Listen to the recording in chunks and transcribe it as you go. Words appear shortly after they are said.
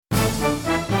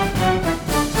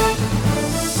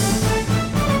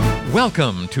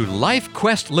Welcome to Life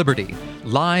Quest Liberty,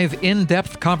 live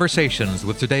in-depth conversations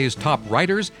with today's top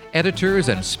writers, editors,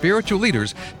 and spiritual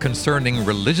leaders concerning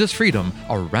religious freedom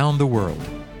around the world.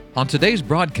 On today's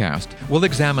broadcast, we'll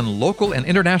examine local and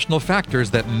international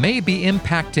factors that may be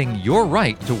impacting your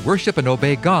right to worship and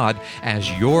obey God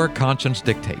as your conscience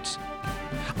dictates.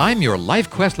 I'm your Life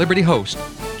Quest Liberty host,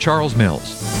 Charles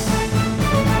Mills.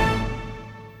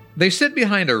 They sit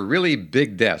behind a really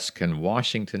big desk in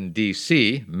Washington,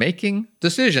 D.C., making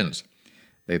decisions.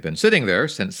 They've been sitting there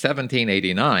since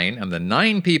 1789, and the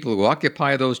 9 people who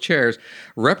occupy those chairs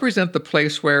represent the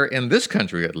place where, in this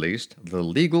country at least, the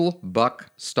legal buck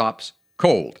stops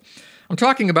cold. I'm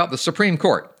talking about the Supreme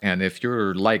Court, and if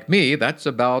you're like me, that's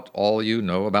about all you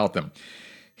know about them.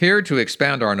 Here to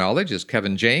expand our knowledge is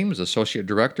Kevin James, Associate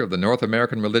Director of the North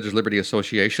American Religious Liberty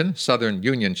Association, Southern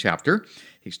Union Chapter.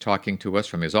 He's talking to us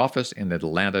from his office in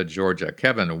Atlanta, Georgia.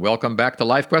 Kevin, welcome back to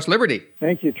Life Quest Liberty.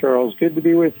 Thank you, Charles. Good to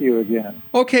be with you again.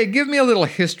 Okay, give me a little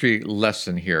history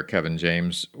lesson here, Kevin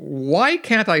James. Why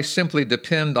can't I simply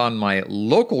depend on my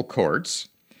local courts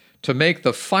to make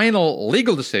the final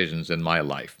legal decisions in my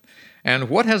life? And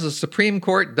what has the Supreme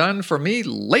Court done for me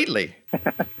lately?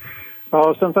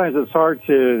 Well, sometimes it's hard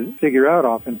to figure out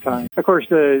oftentimes. Of course,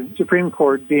 the Supreme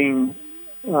Court being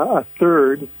a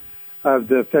third of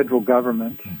the federal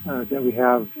government that we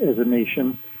have as a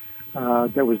nation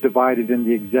that was divided in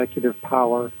the executive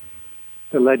power,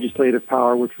 the legislative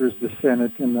power, which was the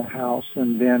Senate and the House,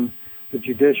 and then the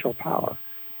judicial power.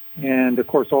 And, of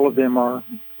course, all of them are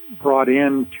brought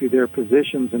into their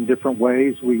positions in different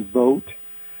ways. We vote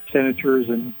senators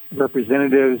and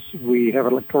representatives. We have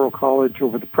an electoral college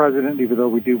over the president, even though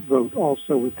we do vote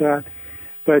also with that.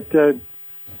 But the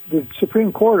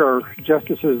Supreme Court are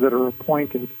justices that are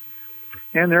appointed,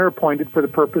 and they're appointed for the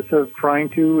purpose of trying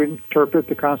to interpret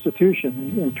the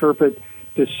Constitution, interpret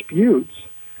disputes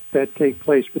that take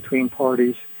place between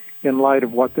parties in light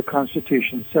of what the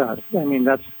Constitution says. I mean,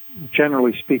 that's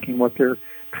generally speaking what they're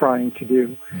trying to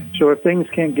do. So if things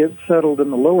can't get settled in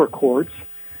the lower courts,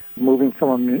 moving from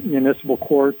a municipal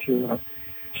court to a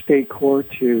state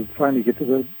court to finally get to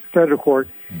the federal court,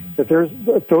 if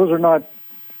those are not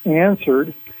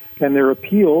answered and they're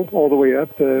appealed all the way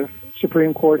up, the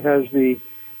Supreme Court has the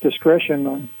discretion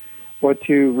on what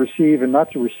to receive and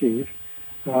not to receive.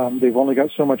 They've only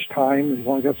got so much time. They've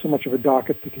only got so much of a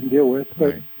docket they can deal with.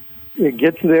 But it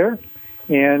gets there,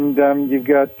 and you've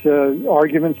got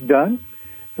arguments done,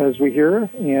 as we hear,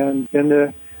 and then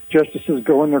the justices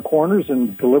go in their corners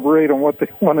and deliberate on what they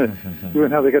want to do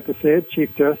and how they get to say it.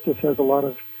 Chief Justice has a lot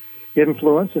of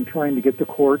influence in trying to get the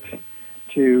court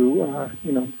to,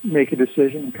 make a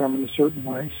decision and come in a certain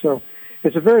way. So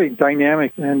it's a very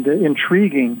dynamic and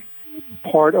intriguing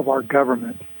part of our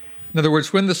government. In other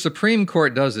words, when the Supreme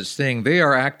Court does its thing, they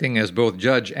are acting as both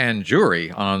judge and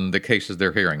jury on the cases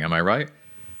they're hearing. Am I right?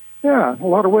 Yeah, in a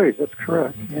lot of ways, that's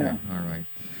correct. Okay. Yeah. All right.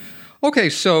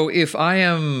 Okay, so if I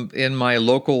am in my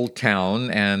local town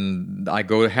and I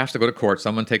have to go to court,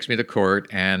 someone takes me to court,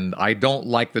 and I don't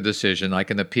like the decision, I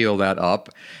can appeal that up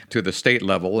to the state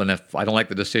level, and if I don't like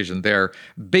the decision there,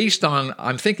 based on,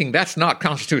 I'm thinking that's not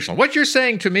constitutional. What you're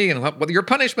saying to me and what your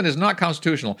punishment is not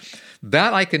constitutional,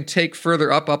 that I can take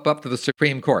further up to the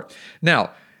Supreme Court. Now,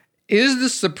 is the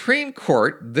Supreme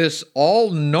Court this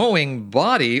all-knowing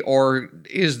body, or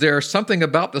is there something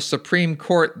about the Supreme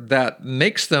Court that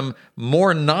makes them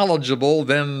more knowledgeable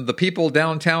than the people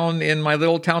downtown in my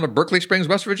little town of Berkeley Springs,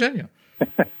 West Virginia?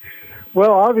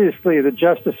 Well, obviously, the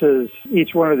justices,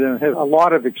 each one of them have a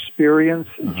lot of experience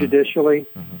judicially.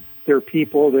 They're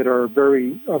people that are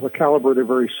of a caliber, they're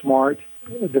very smart,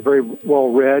 they're very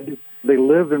well-read. They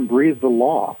live and breathe the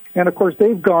law. And, of course,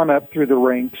 they've gone up through the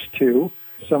ranks, too.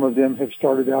 Some of them have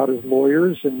started out as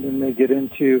lawyers, and then they get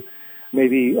into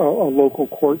maybe a local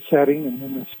court setting, and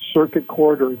then a circuit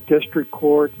court or a district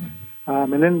court.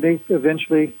 And then they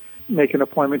eventually make an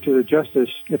appointment to the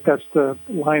justice if that's the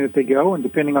line that they go, and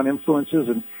depending on influences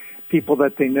and people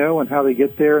that they know and how they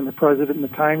get there and the president and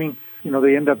the timing,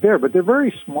 they end up there. But they're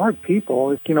very smart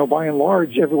people. By and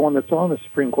large, everyone that's on the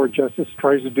Supreme Court justice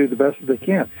tries to do the best that they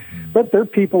can. But they're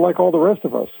people like all the rest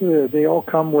of us. They all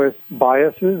come with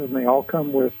biases, and they all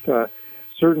come with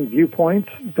certain viewpoints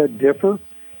that differ.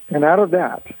 And out of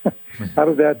that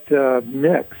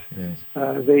mix,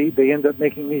 they end up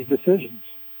making these decisions.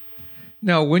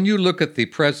 Now, when you look at the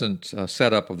present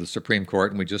setup of the Supreme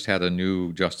Court, and we just had a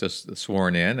new justice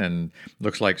sworn in, and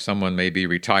looks like someone may be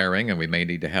retiring, and we may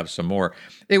need to have some more,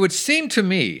 it would seem to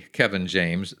me, Kevin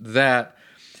James, that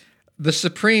the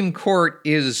Supreme Court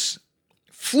is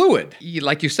fluid.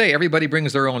 Like you say, everybody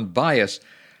brings their own bias.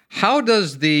 How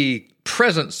does the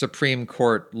present Supreme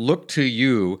Court look to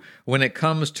you when it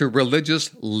comes to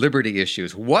religious liberty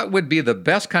issues? What would be the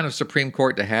best kind of Supreme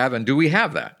Court to have, and do we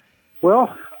have that?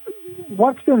 Well,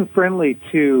 what's been friendly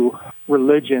to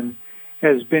religion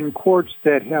has been courts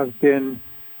that have been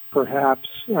perhaps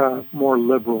more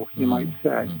liberal, you might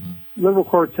say. Liberal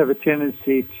courts have a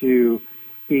tendency to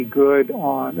be good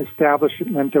on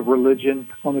establishment of religion.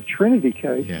 On the Trinity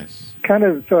case, kind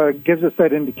of gives us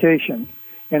that indication.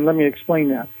 And let me explain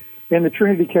that. In the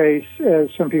Trinity case, as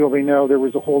some people may know, there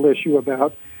was a whole issue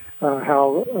about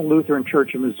how a Lutheran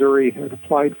Church in Missouri had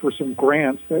applied for some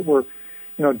grants that were,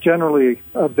 generally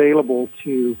available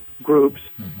to groups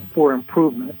for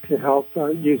improvement to help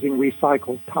using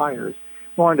recycled tires.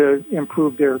 Wanted to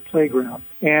improve their playground.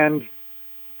 And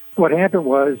what happened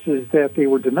is that they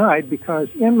were denied because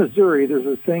in Missouri there's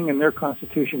a thing in their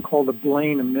constitution called the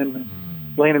Blaine Amendment.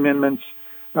 Blaine Amendments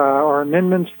are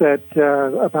amendments that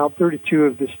about 32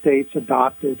 of the states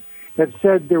adopted that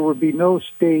said there would be no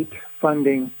state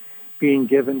funding being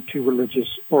given to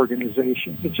religious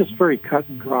organizations. It's just very cut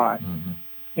and dry.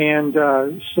 And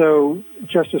so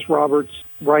Justice Roberts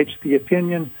writes the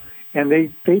opinion, and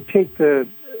they take the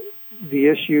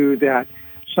issue that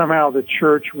somehow the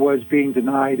church was being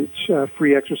denied its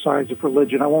free exercise of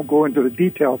religion. I won't go into the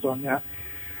details on that.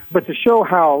 But to show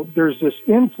how there's this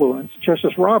influence,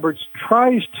 Justice Roberts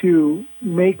tries to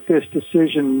make this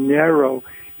decision narrow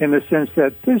in the sense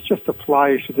that this just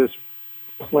applies to this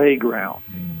playground.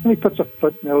 And he puts a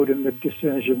footnote in the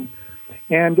decision.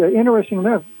 And interestingly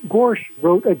enough, Gorsh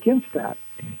wrote against that.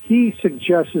 He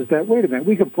suggests that, wait a minute,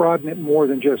 we could broaden it more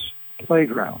than just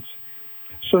playgrounds.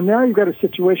 So now you've got a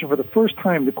situation for the first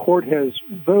time the court has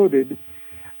voted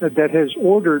that has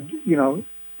ordered,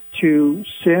 to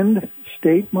send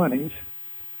state monies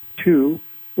to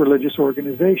religious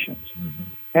organizations.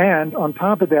 And on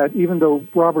top of that, even though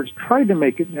Roberts tried to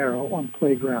make it narrow on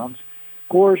playgrounds,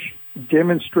 Gorsh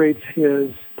demonstrates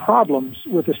his problems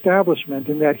with establishment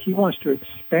in that he wants to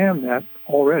expand that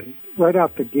already, right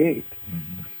out the gate.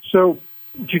 So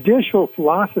judicial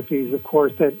philosophies, of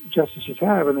course, that justices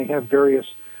have, and they have various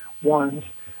ones,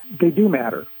 they do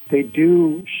matter. They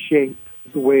do shape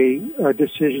the way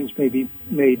decisions may be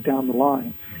made down the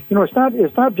line.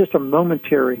 It's not just a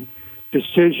momentary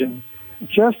decision.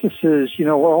 Justices,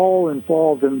 are all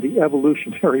involved in the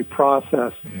evolutionary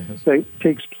process that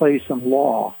takes place in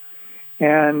law.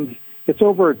 And it's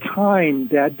over time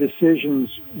that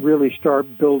decisions really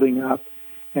start building up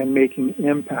and making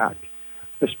impact,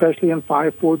 especially in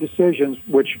 5-4 decisions,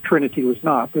 which Trinity was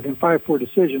not, but in 5-4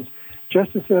 decisions,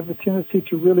 justices have a tendency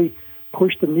to really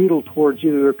push the needle towards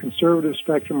either their conservative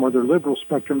spectrum or their liberal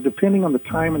spectrum, depending on the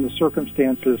time and the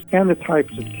circumstances and the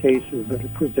types of cases that are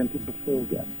presented before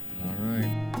them. All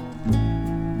right.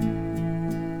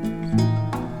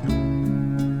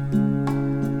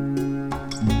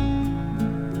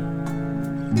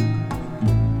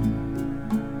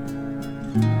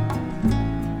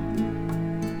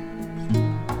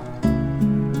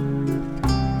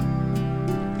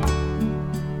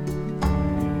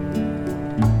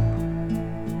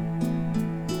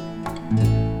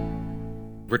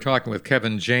 We're talking with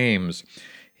Kevin James.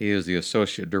 He is the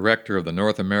Associate Director of the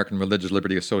North American Religious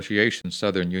Liberty Association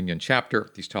Southern Union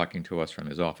Chapter. He's talking to us from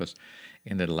his office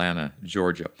in Atlanta,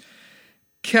 Georgia.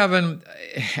 Kevin,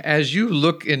 as you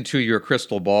look into your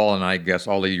crystal ball, and I guess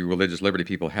all of you religious liberty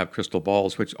people have crystal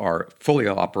balls which are fully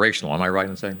operational. Am I right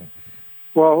in saying that?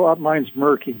 Well, mine's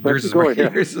murky, but go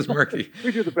ahead. Yours is murky.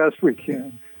 We do the best we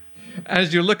can.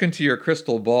 As you look into your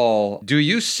crystal ball, do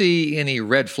you see any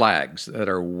red flags that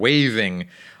are waving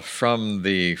from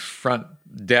the front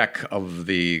deck of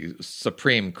the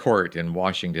Supreme Court in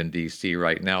Washington, D.C.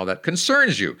 right now that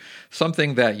concerns you?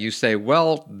 Something that you say,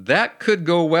 well, that could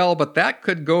go well, but that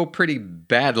could go pretty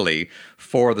badly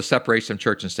for the separation of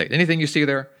church and state. Anything you see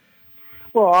there?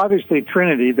 Well, obviously,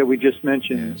 Trinity that we just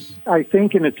mentioned. Yes. I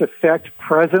think in its effect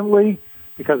presently,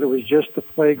 because it was just the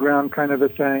playground kind of a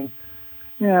thing,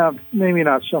 yeah, maybe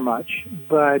not so much,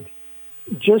 but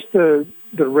just the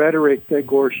rhetoric that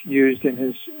Gorsh used in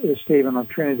his statement on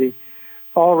Trinity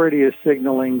already is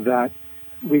signaling that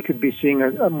we could be seeing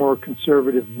a more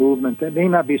conservative movement that may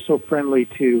not be so friendly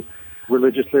to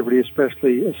religious liberty,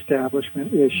 especially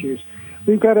establishment issues.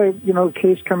 We've got a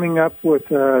case coming up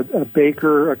with a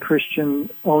baker, a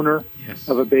Christian owner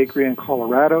of a bakery in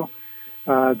Colorado.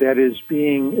 That is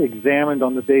being examined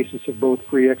on the basis of both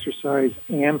free exercise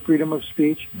and freedom of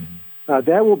speech.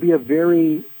 That will be a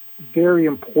very, very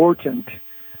important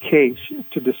case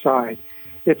to decide.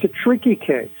 It's a tricky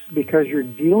case because you're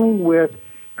dealing with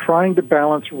trying to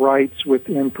balance rights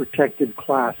within protected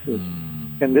classes.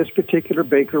 And this particular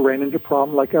baker ran into a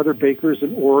problem like other bakers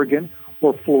in Oregon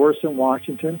or florists in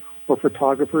Washington or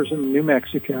photographers in New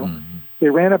Mexico. They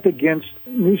ran up against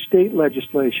new state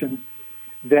legislation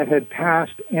that had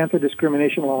passed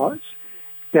anti-discrimination laws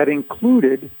that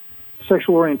included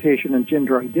sexual orientation and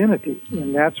gender identity.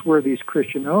 And that's where these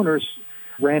Christian owners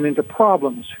ran into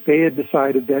problems. They had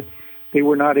decided that they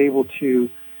were not able to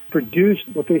produce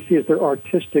what they see as their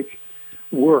artistic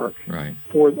work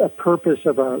for a purpose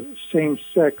of a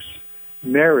same-sex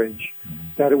marriage,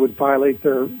 that it would violate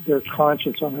their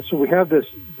conscience on it. So we have this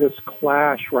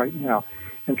clash right now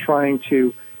in trying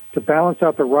to balance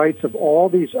out the rights of all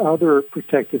these other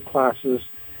protected classes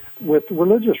with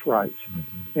religious rights.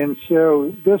 And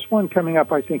so this one coming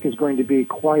up, I think, is going to be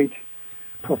quite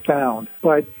profound.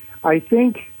 But I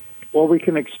think what we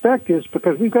can expect is,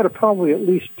 because we've got probably at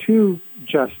least two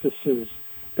justices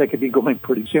that could be going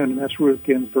pretty soon, and that's Ruth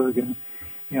Ginsburg and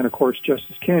of course,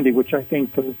 Justice Kennedy, which I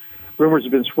think the rumors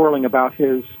have been swirling about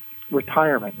his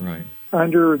retirement.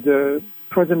 Under the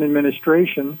present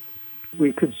administration,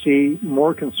 we could see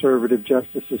more conservative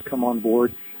justices come on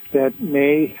board that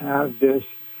may have this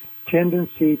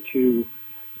tendency to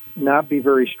not be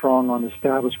very strong on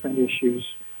establishment issues.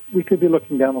 We could be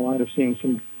looking down the line of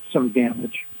seeing some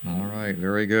damage. All right,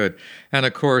 very good. And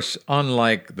of course,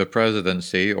 unlike the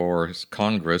presidency or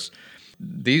Congress,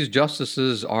 these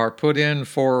justices are put in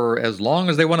for as long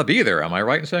as they want to be there. Am I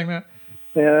right in saying that?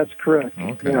 Yeah, that's correct.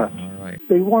 Okay, yeah. All right.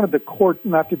 They wanted the court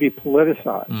not to be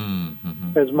politicized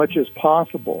as much as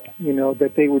possible,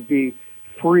 that they would be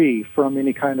free from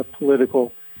any kind of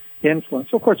political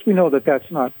influence. Of course, we know that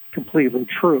that's not completely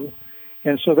true.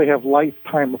 And so they have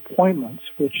lifetime appointments,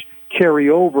 which carry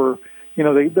over.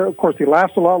 Of course, they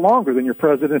last a lot longer than your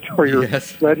president or your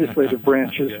legislative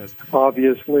branches,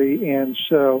 obviously. And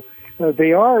so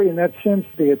they are, in that sense,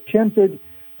 they attempted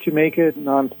to make it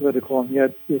non-political, and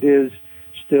yet it is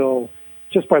still,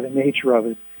 just by the nature of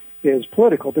it, is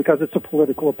political because it's a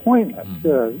political appointment.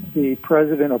 The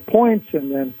president appoints,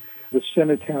 and then the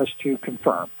Senate has to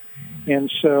confirm. And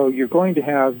so you're going to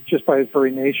have, just by its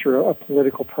very nature, a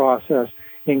political process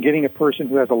in getting a person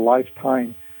who has a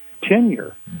lifetime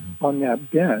tenure on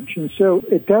that bench. And so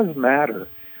it does matter.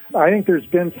 I think there's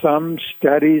been some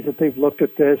studies that they've looked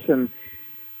at this, and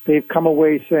they've come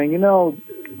away saying,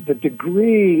 the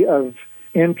degree of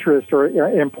interest or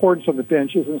importance on the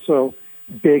bench isn't so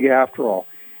big after all.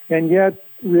 And yet,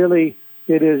 really,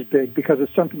 it is big because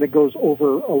it's something that goes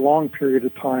over a long period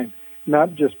of time,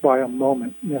 not just by a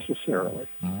moment necessarily.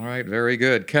 All right, very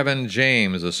good. Kevin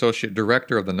James, Associate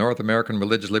Director of the North American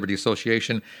Religious Liberty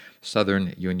Association,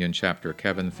 Southern Union Chapter.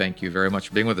 Kevin, thank you very much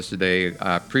for being with us today.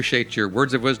 I appreciate your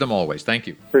words of wisdom always. Thank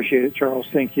you. Appreciate it, Charles.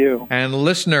 Thank you. And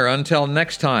listener, until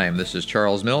next time, this is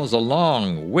Charles Mills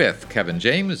along with Kevin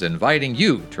James, inviting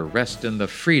you to rest in the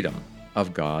freedom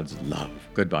of God's love.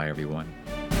 Goodbye, everyone.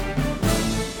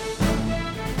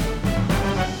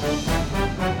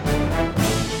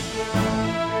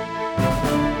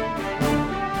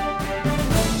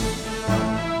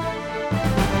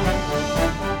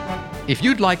 If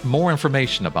you'd like more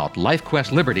information about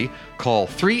LifeQuest Liberty, call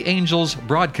Three Angels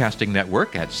Broadcasting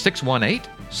Network at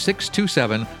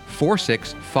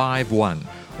 618-627-4651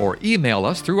 or email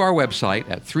us through our website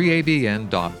at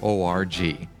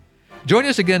 3abn.org. Join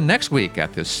us again next week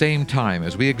at this same time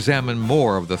as we examine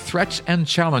more of the threats and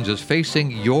challenges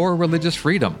facing your religious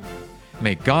freedom.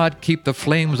 May God keep the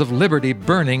flames of liberty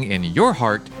burning in your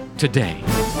heart today.